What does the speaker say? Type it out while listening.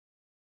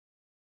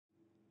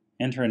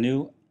Enter a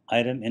new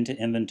item into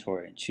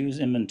inventory. Choose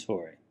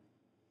inventory.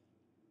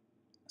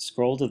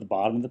 Scroll to the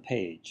bottom of the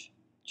page.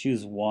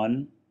 Choose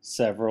one,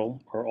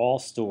 several, or all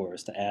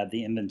stores to add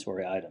the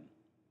inventory item.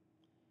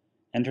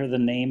 Enter the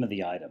name of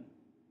the item.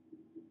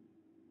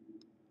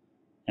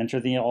 Enter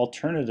the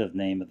alternative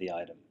name of the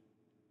item.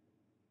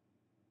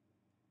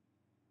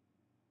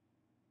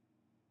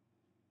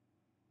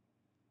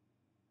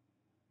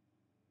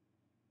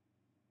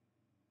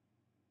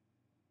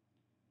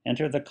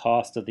 Enter the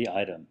cost of the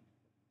item.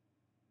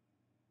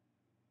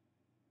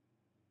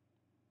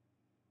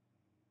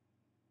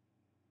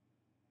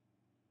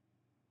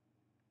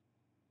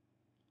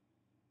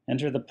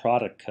 Enter the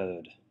product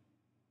code.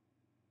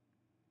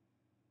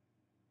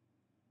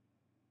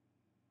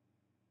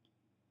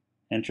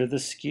 Enter the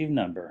SKU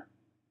number.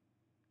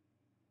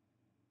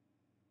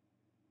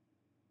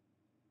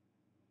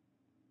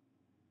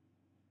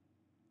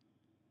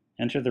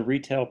 Enter the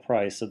retail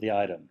price of the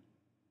item.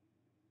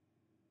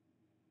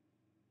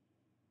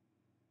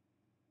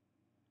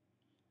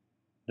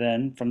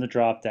 Then, from the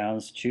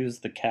drop-downs, choose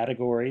the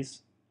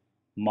categories,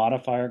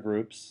 modifier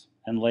groups,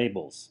 and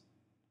labels.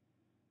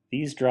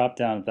 These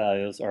drop-down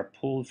values are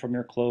pulled from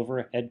your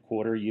Clover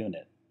headquarter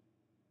unit.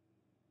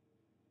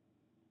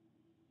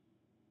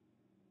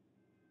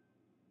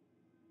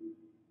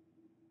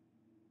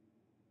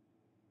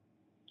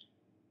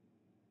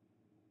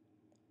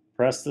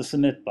 Press the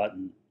Submit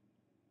button.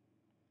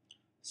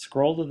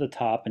 Scroll to the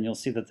top and you'll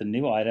see that the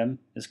new item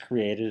is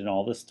created in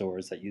all the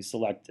stores that you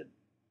selected.